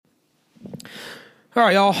All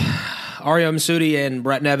right, y'all. Ario Masudi and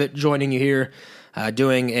Brett Nevitt joining you here,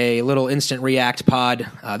 doing a little instant react pod.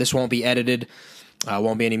 This won't be edited.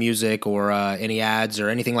 Won't be any music or any ads or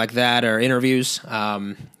anything like that or interviews.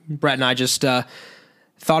 Brett and I just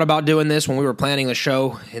thought about doing this when we were planning the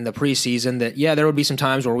show in the preseason, that, there would be some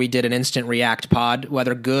times where we did an instant react pod,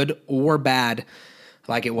 whether good or bad,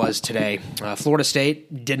 like it was today. Florida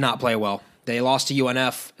State did not play well. They lost to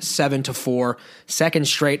UNF 7-4, second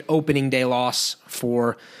straight opening day loss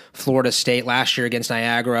for Florida State last year against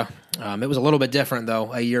Niagara. It was a little bit different,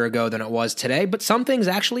 though, a year ago than it was today, but some things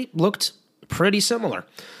actually looked pretty similar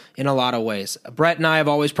in a lot of ways. Brett and I have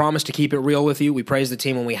always promised to keep it real with you. We praise the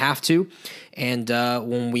team when we have to, and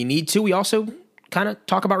when we need to, we also kind of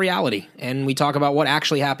talk about reality, and we talk about what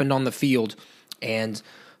actually happened on the field. And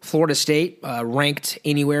Florida State ranked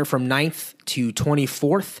anywhere from 9th to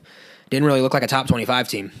 24th. Didn't really look like a top 25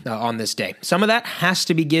 team on this day. Some of that has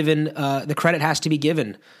to be given, the credit has to be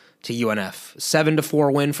given to UNF.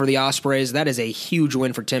 7-4 win for the Ospreys. That is a huge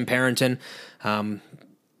win for Tim Parenton.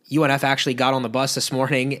 UNF actually got on the bus this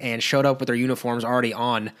morning and showed up with their uniforms already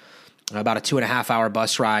on, about a 2.5-hour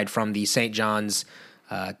bus ride from the St. John's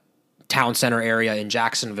town center area in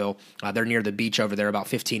Jacksonville. They're near the beach over there, about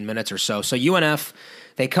 15 minutes or so. So UNF,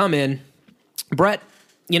 they come in. Brett,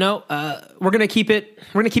 we're gonna keep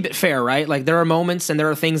it fair, right? Like, there are moments and there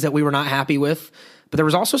are things that we were not happy with, but there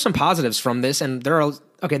was also some positives from this, and there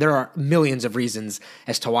are millions of reasons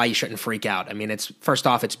as to why you shouldn't freak out. I mean, first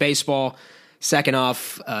off, it's baseball. Second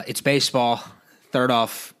off, it's baseball. Third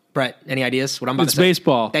off, Brett, any ideas? What I'm about to say? It's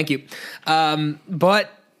baseball. Thank you.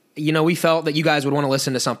 But we felt that you guys would want to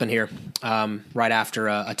listen to something here right after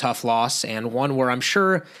a tough loss, and one where I'm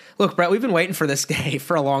sure, look, Brett, we've been waiting for this day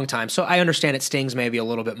for a long time, so I understand it stings maybe a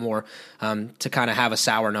little bit more to kind of have a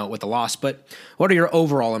sour note with the loss, but what are your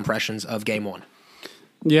overall impressions of Game 1?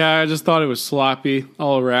 Yeah, I just thought it was sloppy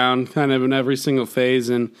all around, kind of in every single phase,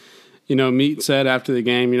 and Meat said after the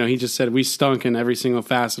game, he just said we stunk in every single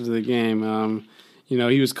facet of the game.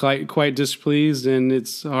 He was quite displeased, and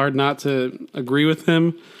it's hard not to agree with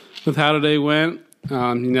him with how today went.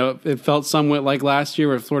 It felt somewhat like last year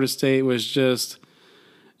where Florida State was just,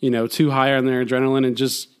 too high on their adrenaline and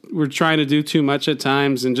just were trying to do too much at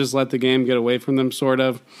times and just let the game get away from them, sort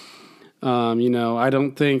of. I did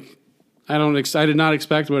not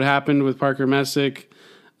expect what happened with Parker Messick,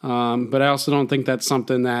 but I also don't think that's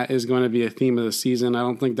something that is going to be a theme of the season. I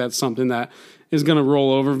don't think that's something that is going to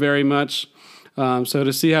roll over very much. So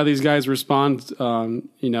to see how these guys respond,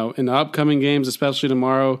 in the upcoming games, especially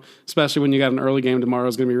tomorrow, especially when you got an early game tomorrow,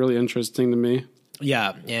 is going to be really interesting to me.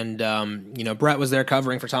 Yeah, and, Brett was there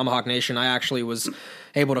covering for Tomahawk Nation. I actually was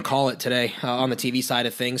able to call it today on the TV side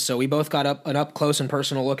of things, so we both got an up-close and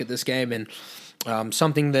personal look at this game, and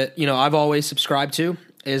something that, I've always subscribed to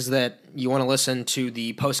is that you want to listen to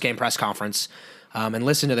the post-game press conference and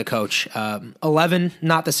listen to the coach. 11,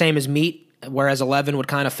 not the same as Meat, whereas 11 would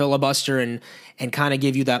kind of filibuster and kind of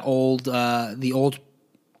give you that old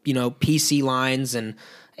PC lines, and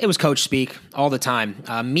it was coach speak all the time.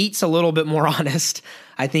 Meat's a little bit more honest.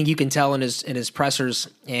 I think you can tell in his pressers,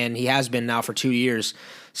 and he has been now for 2 years.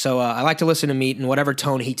 So I like to listen to Meat, and whatever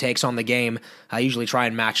tone he takes on the game, I usually try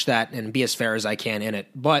and match that and be as fair as I can in it.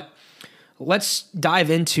 But let's dive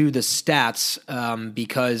into the stats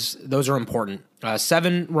because those are important.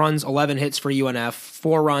 7 runs, 11 hits for UNF,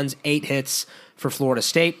 4 runs, 8 hits for Florida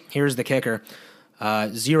State. Here's the kicker.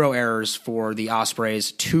 0 errors for the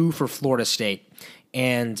Ospreys, 2 for Florida State.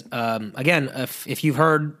 And again, if you've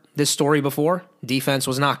heard this story before, defense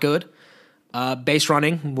was not good. Base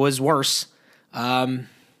running was worse.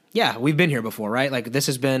 We've been here before, right? Like, these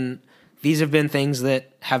have been things that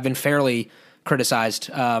have been fairly criticized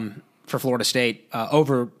for Florida State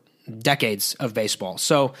over decades of baseball.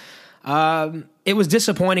 So it was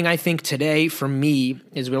disappointing, I think, today for me,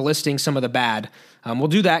 as we're listing some of the bad. We'll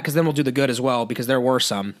do that because then we'll do the good as well, because there were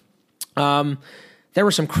some. There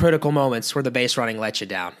were some critical moments where the base running let you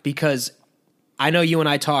down, because I know you and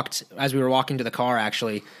I talked as we were walking to the car,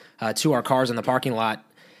 actually, to our cars in the parking lot,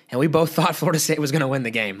 and we both thought Florida State was going to win the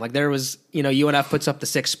game. Like, there was, UNF puts up the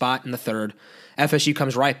 6th spot in the 3rd. FSU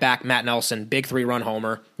comes right back, Matt Nelson, big 3-run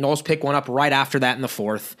homer. Knowles pick one up right after that in the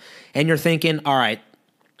 4th. And you're thinking, all right,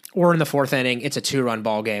 we're in the 4th inning. It's a 2-run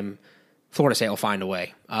ball game. Florida State will find a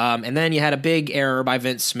way. And then you had a big error by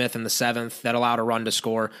Vince Smith in the 7th that allowed a run to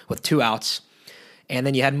score with 2 outs. And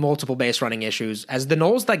then you had multiple base running issues as the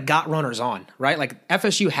Noles got runners on, right? Like,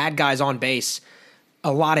 FSU had guys on base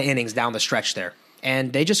a lot of innings down the stretch there,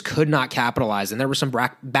 and they just could not capitalize. And there were some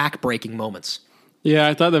back-breaking moments. Yeah,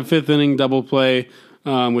 I thought the 5th inning double play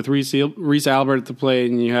with Reese Albert at the plate,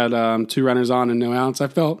 and you had 2 runners on and no outs. I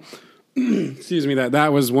felt excuse me,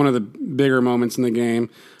 that was one of the bigger moments in the game.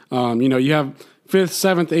 You have 5th,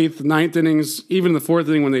 7th, 8th, 9th innings, even the 4th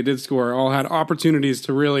inning when they did score, all had opportunities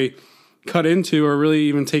to really cut into or really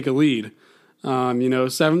even take a lead.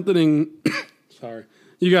 7th inning, sorry,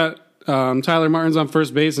 you got Tyler Martin's on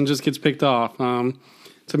first base and just gets picked off.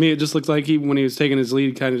 To me, it just looked like when he was taking his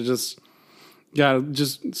lead, kind of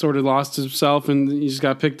just sort of lost himself and he just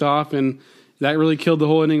got picked off, and that really killed the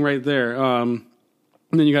whole inning right there. And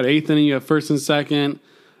then you got 8th inning, you have 1st and 2nd.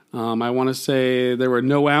 I want to say there were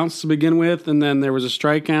no outs to begin with, and then there was a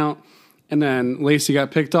strikeout, and then Lacey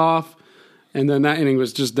got picked off, and then that inning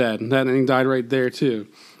was just dead. That inning died right there too.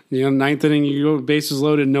 9th inning, you go bases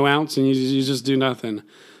loaded, no outs, and you just do nothing.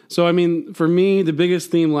 So, I mean, for me, the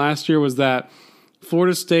biggest theme last year was that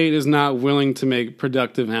Florida State is not willing to make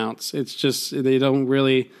productive outs. It's just they don't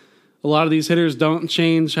really – a lot of these hitters don't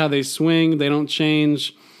change how they swing. They don't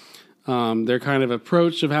change their kind of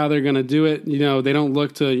approach of how they're going to do it. They don't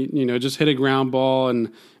look to, just hit a ground ball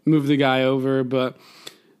and move the guy over. But,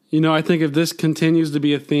 I think if this continues to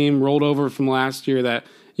be a theme rolled over from last year, that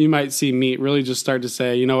you might see Meat really just start to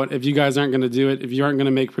say, you know what, if you guys aren't going to do it, if you aren't going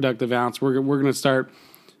to make productive outs, we're going to start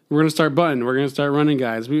butting. We're going to start running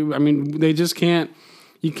guys. They just can't.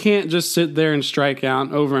 You can't just sit there and strike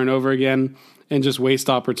out over and over again and just waste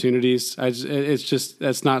opportunities.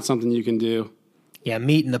 That's not something you can do. Yeah,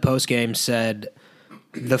 Meat in the postgame said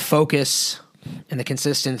the focus and the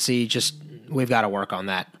consistency, we've got to work on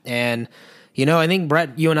that. And, I think,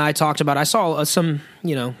 Brett, you and I talked about, I saw some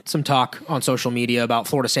talk on social media about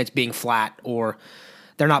Florida State's being flat or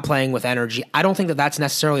they're not playing with energy. I don't think that that's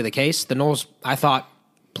necessarily the case. The Noles, I thought,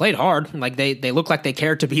 played hard. Like they looked like they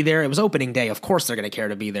cared to be there. It was opening day. Of course they're going to care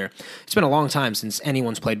to be there. It's been a long time since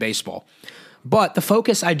anyone's played baseball. But the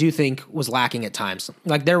focus, I do think, was lacking at times.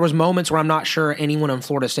 Like there was moments where I'm not sure anyone in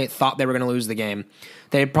Florida State thought they were going to lose the game.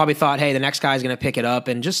 They probably thought, hey, the next guy's going to pick it up,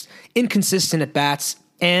 and just inconsistent at bats.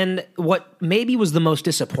 And what maybe was the most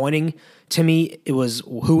disappointing to me, it was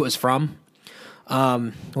who it was from.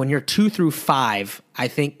 When you're 2 through 5, I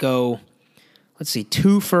think go,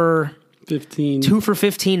 2 for 15. 2 for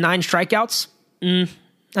 15, 9 strikeouts.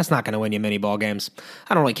 That's not going to win you many ball games.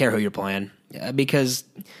 I don't really care who you're playing because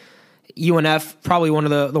UNF, probably one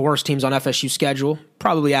of the worst teams on FSU's schedule,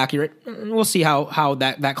 probably accurate. We'll see how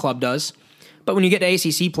that club does. But when you get to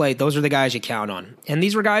ACC play, those are the guys you count on. And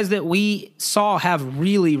these were guys that we saw have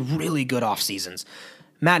really, really good off seasons.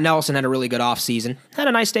 Matt Nelson had a really good off season. Had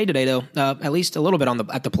a nice day today, though, at least a little bit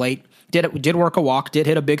at the plate. Did work a walk, did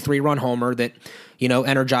hit a big 3-run homer that,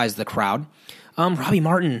 energized the crowd. Robbie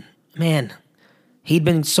Martin, man, he'd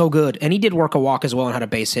been so good. And he did work a walk as well and had a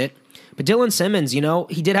base hit. But Dylan Simmons,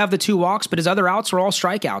 he did have the 2 walks, but his other outs were all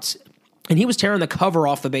strikeouts. And he was tearing the cover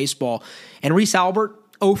off the baseball. And Reese Albert,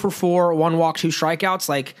 0 for 4, 1 walk, 2 strikeouts.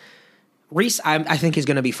 Like, Reese, I think is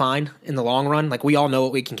going to be fine in the long run. Like, we all know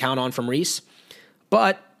what we can count on from Reese.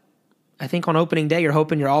 But I think on opening day, you're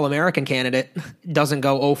hoping your All-American candidate doesn't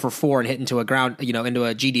go 0 for 4 and hit into a into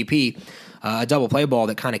a GDP, a double play ball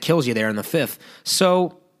that kind of kills you there in the 5th.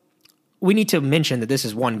 So we need to mention that this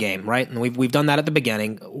is one game, right? And we've done that at the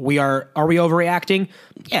beginning. Are we overreacting?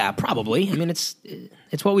 Yeah, probably. I mean, it's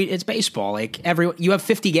baseball. Like you have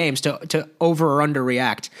 50 games to over or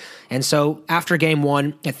underreact. And so after game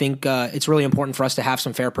 1, I think it's really important for us to have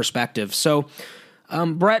some fair perspective. So,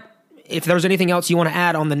 Brett, if there's anything else you want to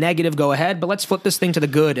add on the negative, go ahead. But let's flip this thing to the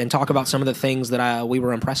good and talk about some of the things that we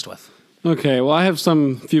were impressed with. Okay, well, I have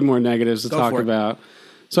few more negatives to talk about.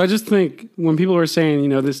 So I just think when people are saying,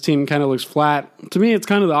 this team kind of looks flat, to me it's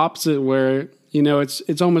kind of the opposite where,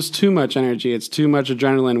 it's almost too much energy. It's too much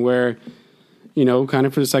adrenaline where, kind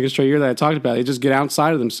of for the second straight year that I talked about, they just get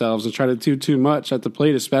outside of themselves and try to do too much at the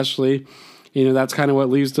plate especially. That's kind of what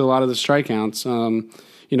leads to a lot of the strikeouts.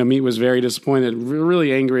 Meat was very disappointed,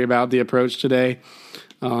 really angry about the approach today.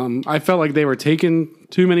 I felt like they were taking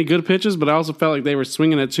too many good pitches, but I also felt like they were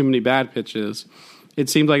swinging at too many bad pitches. It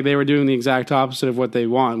seemed like they were doing the exact opposite of what they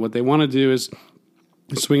want. What they want to do is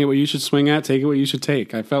swing at what you should swing at, take it what you should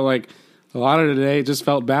take. I felt like a lot of today just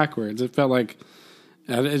felt backwards. It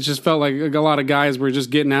just felt like a lot of guys were just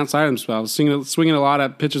getting outside themselves, swinging a lot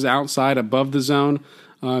of pitches outside, above the zone.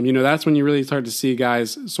 That's when you really start to see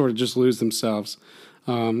guys sort of just lose themselves.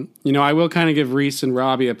 I will kind of give Reese and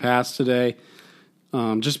Robbie a pass today,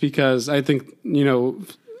 just because I think,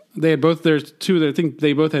 they had both I think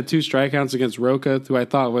they both had 2 strikeouts against Roca, who I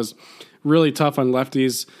thought was really tough on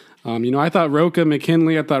lefties. I thought Roca,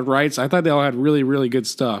 McKinley, I thought Wrights, I thought they all had really, really good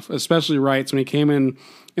stuff, especially Wrights when he came in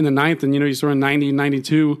the 9th and, he's throwing 90,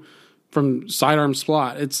 92 from sidearm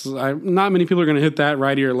slot. Not many people are going to hit that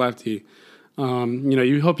righty or lefty.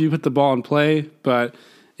 You hope you put the ball in play, but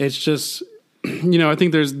It's just, I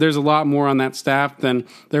think there's a lot more on that staff than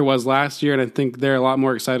there was last year, and I think they're a lot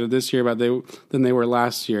more excited this year than they were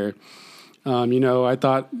last year. I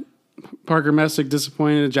thought Parker Messick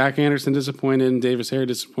disappointed, Jack Anderson disappointed, and Davis Hare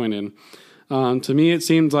disappointed. To me, it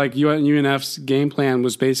seemed like UNF's game plan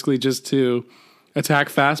was basically just to attack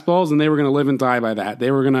fastballs, and they were going to live and die by that. They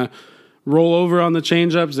were going to roll over on the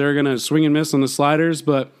changeups. They were going to swing and miss on the sliders,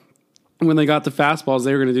 but when they got the fastballs,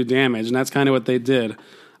 they were going to do damage, and that's kind of what they did.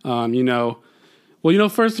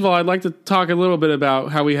 First of all, I'd like to talk a little bit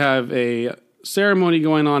about how we have a ceremony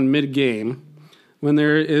going on mid-game when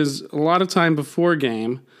there is a lot of time before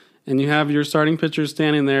game, and you have your starting pitcher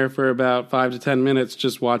standing there for about 5 to 10 minutes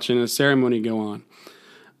just watching a ceremony go on.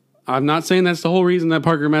 I'm not saying that's the whole reason that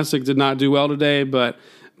Parker Messick did not do well today, but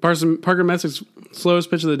Parker Messick's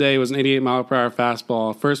slowest pitch of the day was an 88-mile-per-hour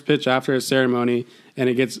fastball, first pitch after a ceremony, and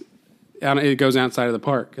it goes outside of the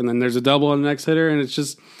park. And then there's a double on the next hitter, and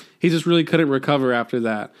he just really couldn't recover after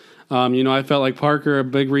that. I felt like Parker, a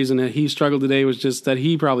big reason that he struggled today was just that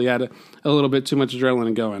he probably had a little bit too much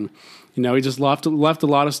adrenaline going. He just left a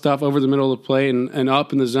lot of stuff over the middle of the plate and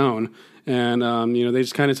up in the zone, and they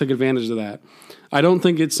just kind of took advantage of that. I don't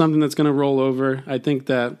think it's something that's going to roll over. I think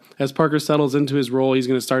that as Parker settles into his role, he's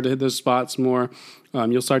going to start to hit those spots more.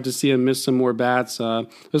 You'll start to see him miss some more bats.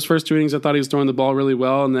 Those first 2 innings, I thought he was throwing the ball really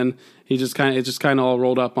well, and then it just kind of all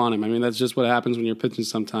rolled up on him. I mean, that's just what happens when you're pitching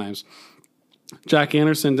sometimes. Jack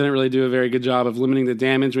Anderson didn't really do a very good job of limiting the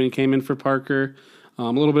damage when he came in for Parker. A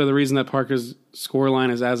little bit of the reason that Parker's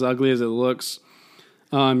scoreline is as ugly as it looks.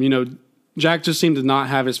 Jack just seemed to not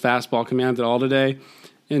have his fastball command at all today.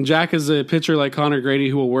 And Jack is a pitcher like Connor Grady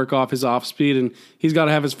who will work off his off speed, and he's got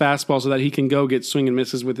to have his fastball so that he can go get swing and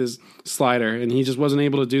misses with his slider. And he just wasn't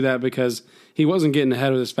able to do that because he wasn't getting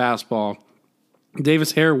ahead of his fastball.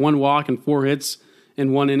 Davis Hare, 1 walk and 4 hits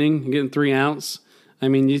in 1 inning, getting 3 outs. I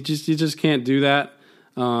mean, you just can't do that.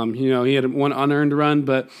 He had 1 unearned run,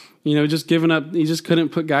 but just giving up. He just couldn't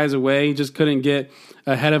put guys away. He just couldn't get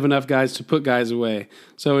ahead of enough guys to put guys away.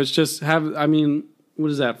 So it's just what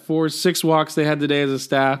is that? 6 walks they had today as a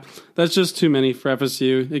staff. That's just too many for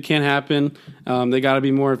FSU. It can't happen. They got to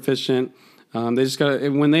be more efficient. They just got to.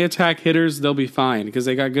 When they attack hitters, they'll be fine because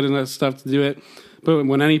they got good enough stuff to do it. But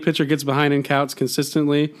when any pitcher gets behind in counts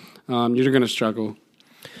consistently, you're going to struggle.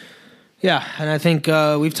 Yeah, and I think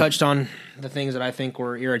we've touched on the things that I think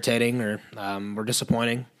were irritating or were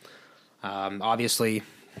disappointing. Obviously,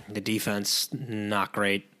 the defense, not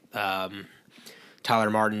great.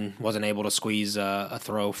 Tyler Martin wasn't able to squeeze a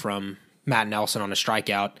throw from Matt Nelson on a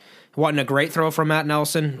strikeout. It wasn't a great throw from Matt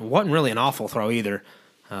Nelson. It wasn't really an awful throw either.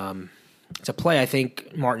 It's a play I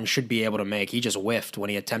think Martin should be able to make. He just whiffed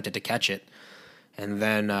when he attempted to catch it. And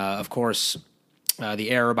then, of course,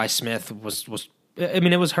 the error by Smith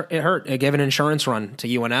it hurt. It gave an insurance run to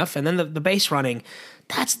UNF. And then the base running,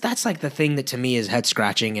 that's like the thing that to me is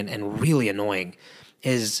head-scratching and really annoying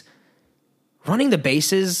is running the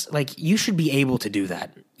bases. Like, you should be able to do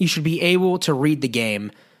that. You should be able to read the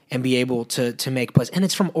game and be able to make plays. And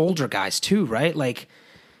it's from older guys too, right? Like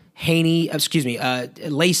Lacey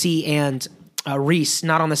and Reese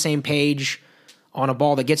not on the same page on a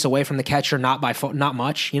ball that gets away from the catcher, not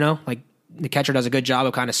much, like the catcher does a good job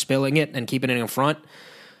of kind of spilling it and keeping it in front.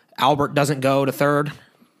 Albert doesn't go to third.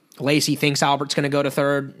 Lacey thinks Albert's going to go to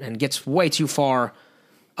third and gets way too far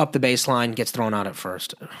up the baseline, gets thrown out at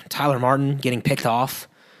first. Tyler Martin getting picked off.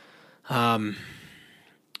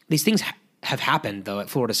 These things have happened, though, at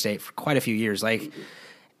Florida State for quite a few years.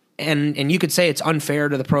 And you could say it's unfair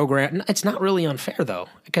to the program. It's not really unfair, though,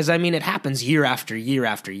 because, it happens year after year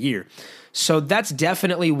after year. So that's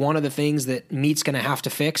definitely one of the things that Meat's going to have to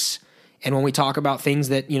fix. And when we talk about things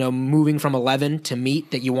that, moving from 11 to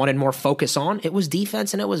Meat that you wanted more focus on, it was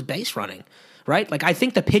defense and it was base running, right? Like, I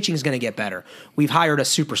think the pitching is going to get better. We've hired a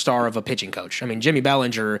superstar of a pitching coach. Jimmy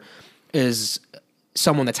Bellinger is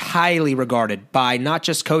someone that's highly regarded by not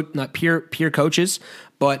just not peer coaches,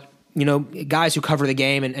 but, guys who cover the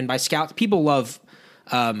game and by scouts. People love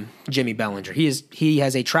Jimmy Bellinger. He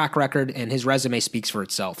has a track record, and his resume speaks for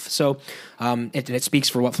itself. So it speaks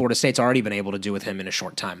for what Florida State's already been able to do with him in a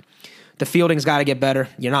short time. The fielding's got to get better.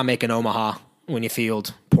 You're not making Omaha when you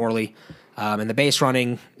field poorly. And the base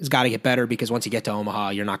running has got to get better because once you get to Omaha,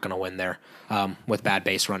 you're not going to win there with bad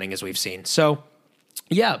base running, as we've seen. So,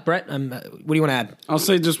 yeah, Brett, what do you want to add? I'll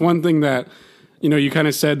say just one thing that, you kind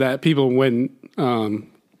of said that people, when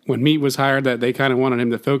Meat was hired, that they kind of wanted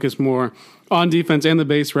him to focus more on defense and the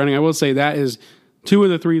base running. I will say that is 2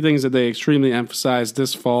 of the 3 things that they extremely emphasized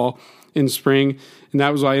this fall in spring. And that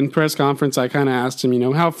was why in press conference I kind of asked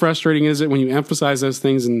him, how frustrating is it when you emphasize those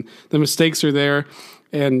things and the mistakes are there?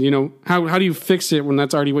 And, how do you fix it when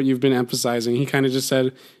that's already what you've been emphasizing? He kind of just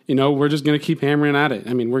said, we're just going to keep hammering at it.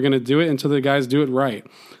 I mean, we're going to do it until the guys do it right.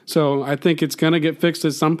 So I think it's going to get fixed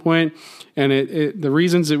at some point. And the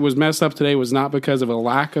reasons it was messed up today was not because of a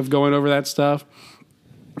lack of going over that stuff.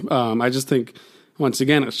 I just think, once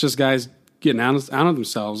again, it's just guys getting out of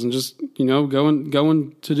themselves and just,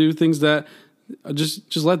 going to do things that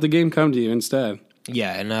just let the game come to you instead.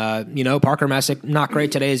 Yeah, and, Parker Messick, not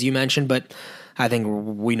great today, as you mentioned, but I think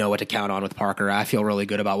we know what to count on with Parker. I feel really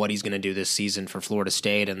good about what he's going to do this season for Florida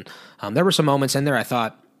State, and there were some moments in there I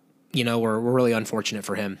thought, were really unfortunate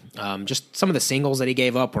for him. Just some of the singles that he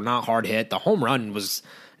gave up were not hard hit. The home run was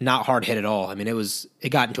not hard hit at all. I mean, it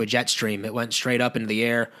got into a jet stream. It went straight up into the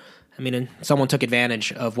air. I mean, and someone took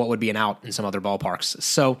advantage of what would be an out in some other ballparks.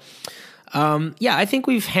 So, I think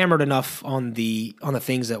we've hammered enough on the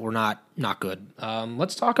things that were not good.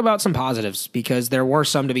 Let's talk about some positives, because there were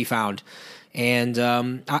some to be found. And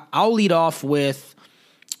I'll lead off with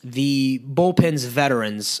the bullpen's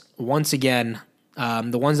veterans once again.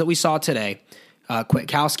 The ones that we saw today,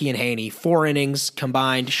 Kwiatkowski and Haney, 4 innings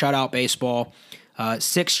combined, shutout baseball, 6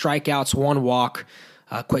 strikeouts, 1 walk.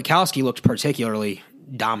 Kwiatkowski looked particularly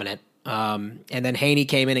dominant. And then Haney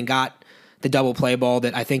came in and got the double play ball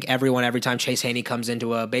that I think every time Chase Haney comes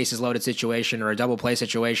into a bases loaded situation or a double play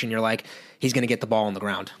situation, you're like, he's going to get the ball on the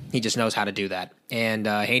ground. He just knows how to do that. And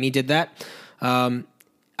Haney did that.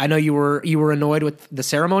 I know you were annoyed with the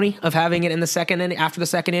ceremony of having it in the second inning, after the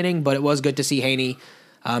second inning, but it was good to see Haney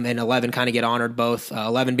and 11 kind of get honored, both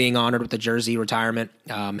 11 being honored with the jersey retirement,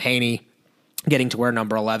 Haney getting to wear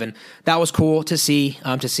number 11. That was cool to see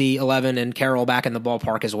 11 and Carroll back in the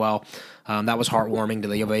ballpark as well. That was heartwarming to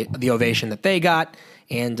the ovation that they got,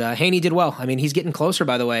 and Haney did well. I mean, he's getting closer,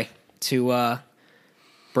 by the way, to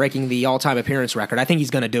breaking the all-time appearance record. I think he's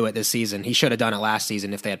going to do it this season. He should have done it last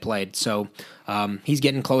season if they had played. So he's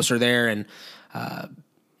getting closer there. And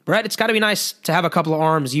Brett, it's got to be nice to have a couple of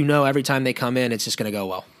arms. Every time they come in, it's just going to go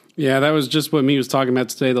well. Yeah, that was just what me was talking about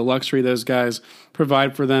today, the luxury those guys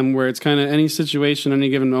provide for them, where it's kind of any situation, any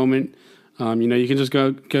given moment. You can just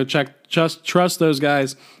go check, trust those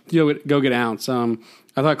guys, go get outs. I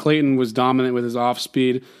thought Clayton was dominant with his off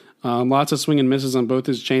speed. Lots of swing and misses on both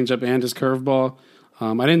his changeup and his curveball.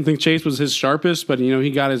 I didn't think Chase was his sharpest, but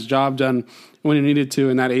he got his job done when he needed to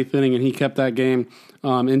in that 8th inning, and he kept that game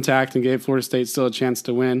intact and gave Florida State still a chance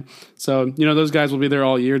to win. So those guys will be there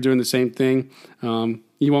all year doing the same thing.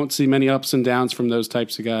 You won't see many ups and downs from those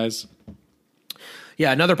types of guys.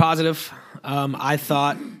 Yeah, another positive I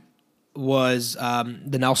thought was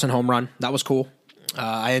the Nelson home run. That was cool.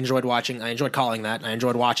 I enjoyed watching. I enjoyed calling that. I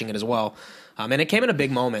enjoyed watching it as well. And it came in a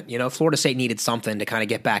big moment. Florida State needed something to kind of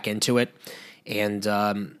get back into it. And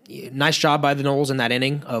nice job by the Noles in that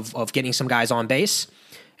inning of getting some guys on base.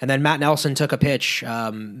 And then Matt Nelson took a pitch, I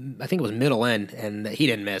think it was middle in, and he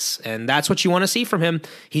didn't miss. And that's what you want to see from him.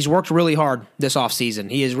 He's worked really hard this offseason.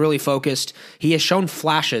 He is really focused. He has shown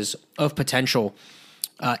flashes of potential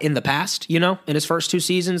in the past, in his first 2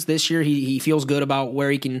 seasons. This year, he feels good about where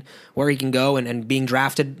he can go and being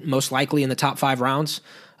drafted most likely in the top 5 rounds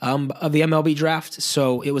of the MLB draft.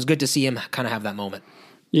 So it was good to see him kind of have that moment.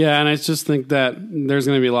 Yeah, and I just think that there's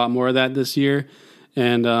going to be a lot more of that this year.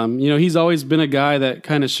 And, he's always been a guy that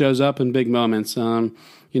kind of shows up in big moments.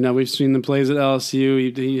 We've seen the plays at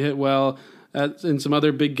LSU. He hit well in some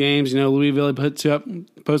other big games. Louisville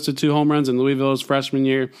posted 2 home runs in Louisville's freshman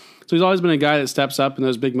year. So he's always been a guy that steps up in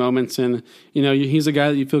those big moments. And, he's a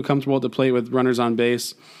guy that you feel comfortable at the plate with runners on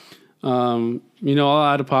base. I'll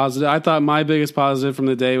add a positive. I thought my biggest positive from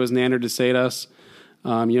the day was Nander DeSadas.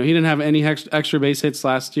 He didn't have any extra base hits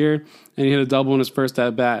last year, and he hit a double in his first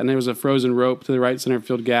at-bat, and there was a frozen rope to the right center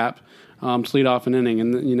field gap to lead off an inning.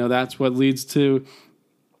 And, that's what leads to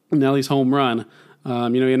Nelly's home run. He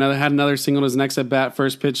had another single in his next at-bat,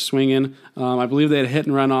 first pitch swinging. I believe they had hit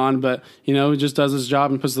and run on, but, he just does his job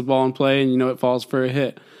and puts the ball in play, and, it falls for a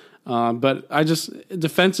hit. But I just,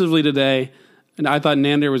 defensively today, and I thought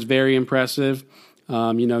Nander was very impressive,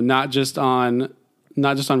 not just on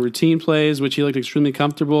routine plays, which he looked extremely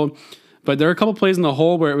comfortable, but there were a couple plays in the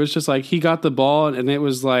hole where it was just like he got the ball and it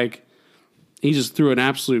was like he just threw an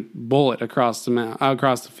absolute bullet across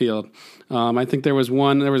the field. I think there was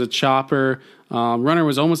a chopper. Runner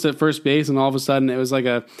was almost at first base, and all of a sudden it was like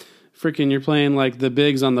a freaking, you're playing like the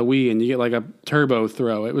bigs on the Wii and you get like a turbo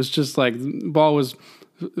throw. It was just like the ball was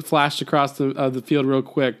flashed across the field real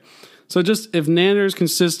quick. So just if Nander's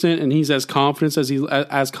consistent and he's as confident as he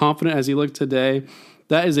looked today,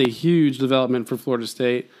 that is a huge development for Florida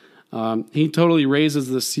State. He totally raises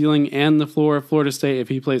the ceiling and the floor of Florida State if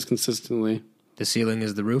he plays consistently. The ceiling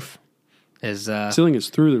is the roof. Ceiling is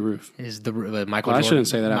through the roof. Is the Michael? Well, Jordan, I shouldn't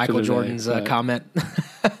say that. After Michael Jordan's comment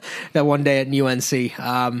that one day at UNC.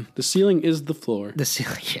 The ceiling is the floor. The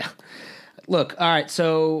ceiling, yeah. Look, all right.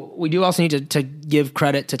 So we do also need to give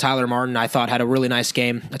credit to Tyler Martin. I thought had a really nice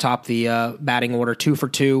game atop the batting order, 2 for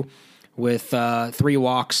 2 with 3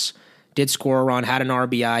 walks. Did score a run, had an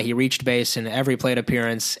RBI. He reached base in every plate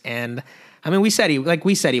appearance, and I mean, we said he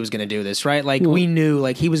was going to do this, right? Like we knew,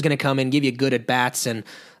 like he was going to come in, give you good at bats, and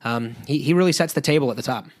he really sets the table at the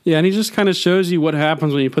top. Yeah, and he just kind of shows you what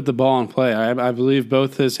happens when you put the ball in play. I believe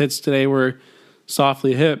both his hits today were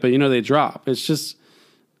softly hit, but they drop. It's just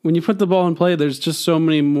when you put the ball in play, there's just so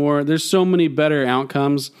many more. There's so many better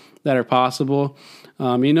outcomes that are possible.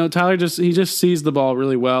 Tyler just sees the ball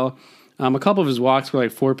really well. A couple of his walks were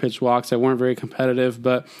like 4-pitch walks that weren't very competitive,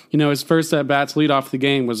 but his first at bats lead off the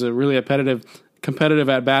game was a really competitive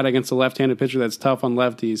at bat against a left-handed pitcher that's tough on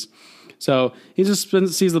lefties. So he just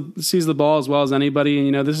sees the ball as well as anybody,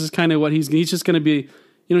 and this is kind of what he's just going to be.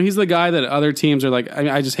 He's the guy that other teams are like,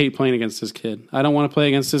 I just hate playing against this kid. I don't want to play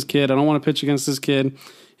against this kid. I don't want to pitch against this kid.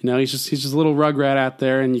 He's just a little rugrat out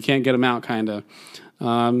there, and you can't get him out, kind of.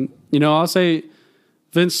 I'll say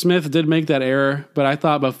Vince Smith did make that error, but I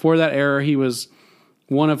thought before that error, he was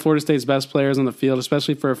one of Florida State's best players on the field,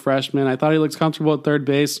 especially for a freshman. I thought he looked comfortable at third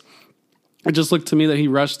base. It just looked to me that he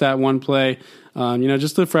rushed that one play.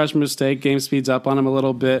 Just a freshman mistake. Game speeds up on him a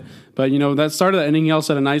little bit. But, that started that inning. He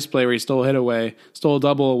also had a nice play where he stole a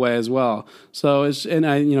double away as well. So,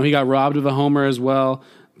 he got robbed of a homer as well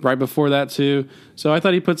right before that too. So I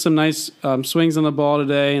thought he put some nice swings on the ball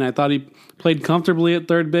today, and I thought he played comfortably at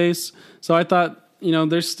third base. So I thought,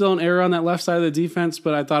 there's still an error on that left side of the defense,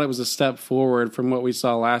 but I thought it was a step forward from what we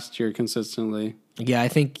saw last year consistently. Yeah, I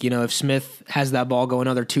think, if Smith has that ball go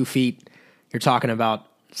another 2 feet, you're talking about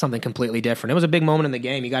something completely different. It was a big moment in the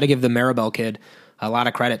game. You got to give the Maribel kid a lot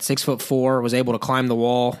of credit. 6'4", was able to climb the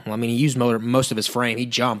wall. I mean, he used most of his frame. He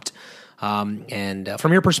jumped. And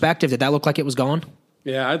from your perspective, did that look like it was gone?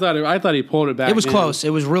 Yeah, I thought he pulled it back. It was close. It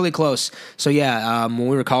was really close. So yeah, when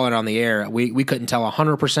we were calling it on the air, we couldn't tell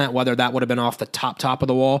 100% whether that would have been off the top of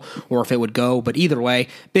the wall or if it would go. But either way,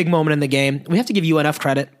 big moment in the game. We have to give UNF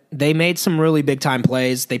credit. They made some really big time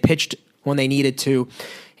plays. They pitched when they needed to,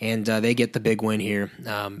 and they get the big win here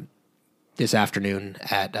this afternoon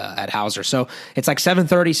at Hauser. So it's like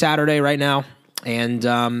 7:30 Saturday right now, and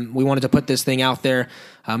we wanted to put this thing out there.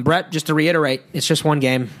 Brett, just to reiterate, it's just one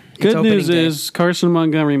game. Good news is Carson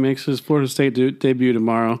Montgomery makes his Florida State debut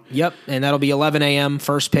tomorrow. Yep, and that'll be 11 a.m.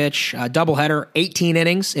 first pitch, doubleheader, 18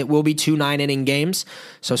 innings. It will be 2 9-inning games,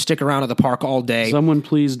 so stick around at the park all day. Someone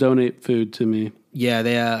please donate food to me. Yeah,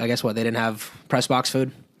 they. I guess what, they didn't have press box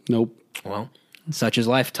food? Nope. Well, such is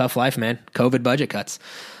life. Tough life, man. COVID budget cuts.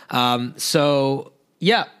 2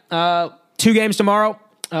 games tomorrow.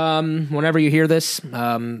 Whenever you hear this,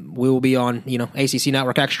 we will be on, ACC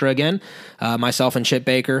Network Extra again, myself and Chip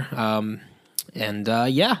Baker.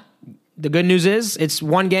 The good news is it's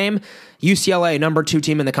one game. UCLA, number 2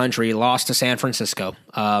 team in the country, lost to San Francisco,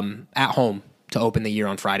 at home to open the year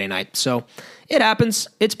on Friday night. So it happens.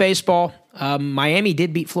 It's baseball. Miami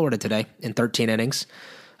did beat Florida today in 13 innings.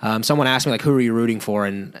 Someone asked me, who are you rooting for?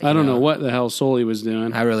 And I don't know what the hell Sully was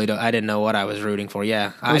doing. I really don't. I didn't know what I was rooting for.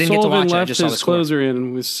 Yeah, I didn't get to watch it. I just saw the score. Closer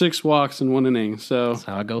in with 6 walks in 1 inning. So that's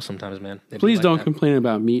how it goes sometimes, man. Please don't complain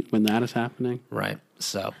about meat when that is happening. Right.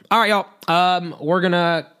 So, all right, y'all. We're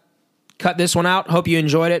gonna cut this one out. Hope you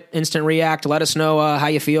enjoyed it. Instant React. Let us know how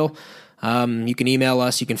you feel. You can email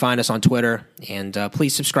us. You can find us on Twitter. And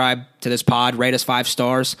please subscribe to this pod. Rate us 5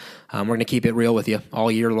 stars. We're going to keep it real with you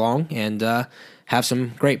all year long and have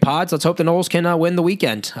some great pods. Let's hope the Noles can win the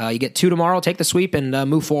weekend. You get 2 tomorrow. Take the sweep and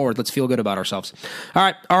move forward. Let's feel good about ourselves. All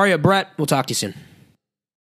right, Aria, Brett, we'll talk to you soon.